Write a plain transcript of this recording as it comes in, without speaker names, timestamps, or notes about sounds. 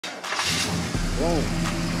Boom.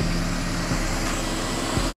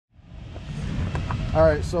 All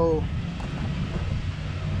right, so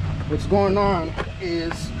what's going on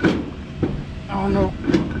is, I don't know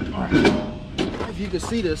if you can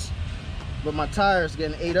see this, but my tire is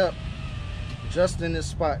getting ate up just in this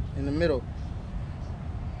spot in the middle.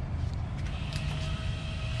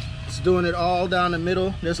 It's doing it all down the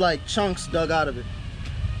middle. There's like chunks dug out of it.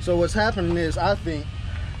 So what's happening is, I think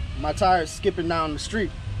my tire is skipping down the street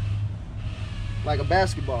like a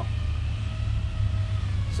basketball.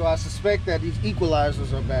 So I suspect that these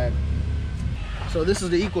equalizers are bad. So this is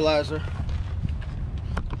the equalizer,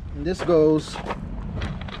 and this goes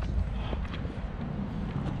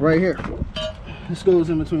right here. This goes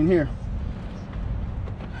in between here.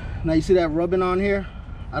 Now you see that rubbing on here?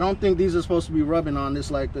 I don't think these are supposed to be rubbing on this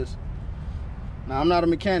like this. Now I'm not a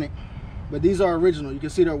mechanic, but these are original. You can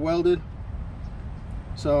see they're welded.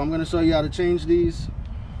 So I'm gonna show you how to change these,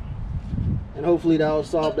 and hopefully that will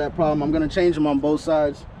solve that problem. I'm gonna change them on both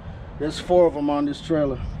sides. There's 4 of them on this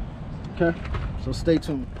trailer. Okay, so stay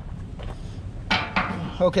tuned.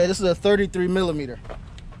 Okay, this is a 33 millimeter.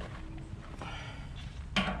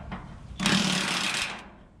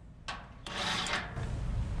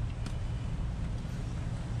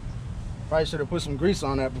 Probably should have put some grease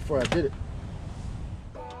on that before I did it.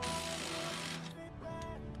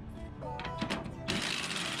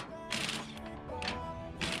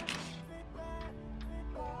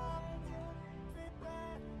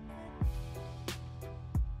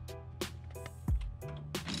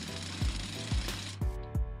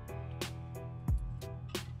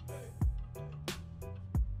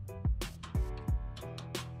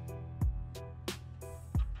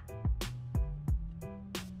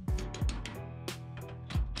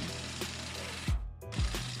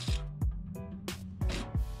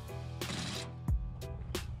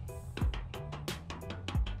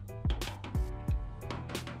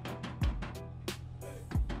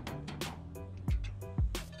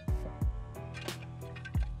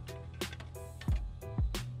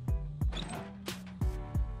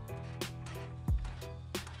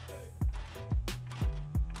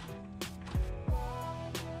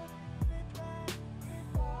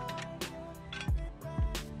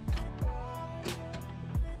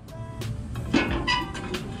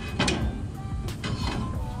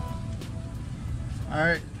 All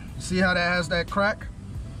right, see how that has that crack?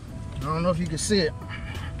 I don't know if you can see it,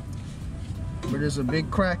 but there's a big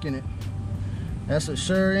crack in it. That's a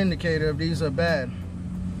sure indicator if these are bad.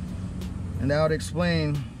 And that would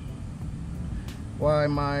explain why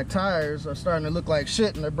my tires are starting to look like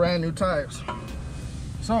shit and they're brand new tires.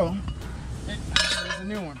 So, here's a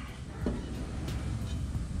new one.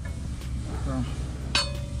 So,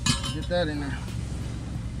 get that in there.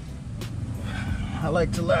 I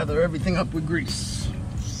like to lather everything up with grease.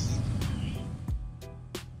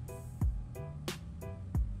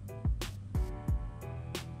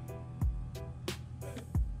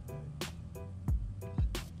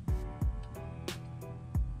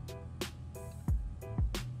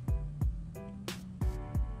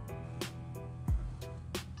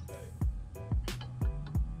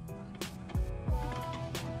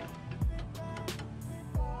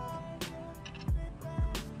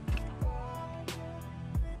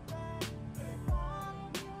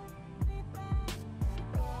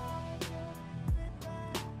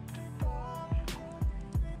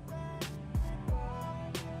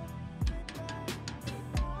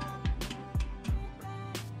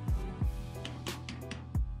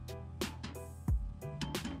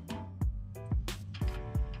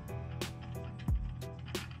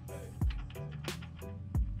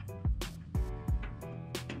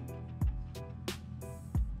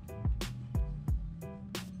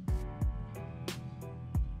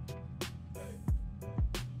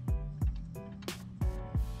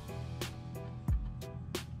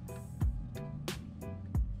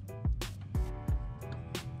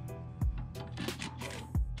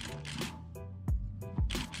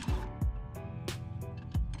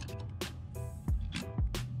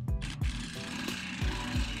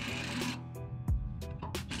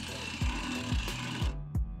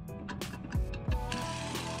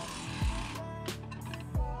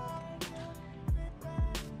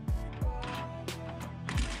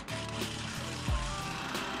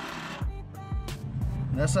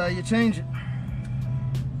 That's how you change it.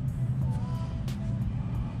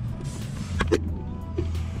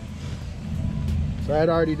 So I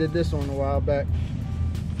already did this one a while back.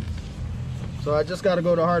 So I just got to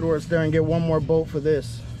go to hardware store and get one more bolt for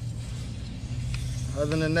this.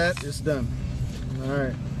 Other than that, it's done. All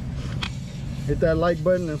right. Hit that like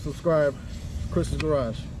button and subscribe. Chris's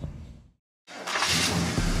Garage.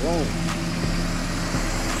 Boom.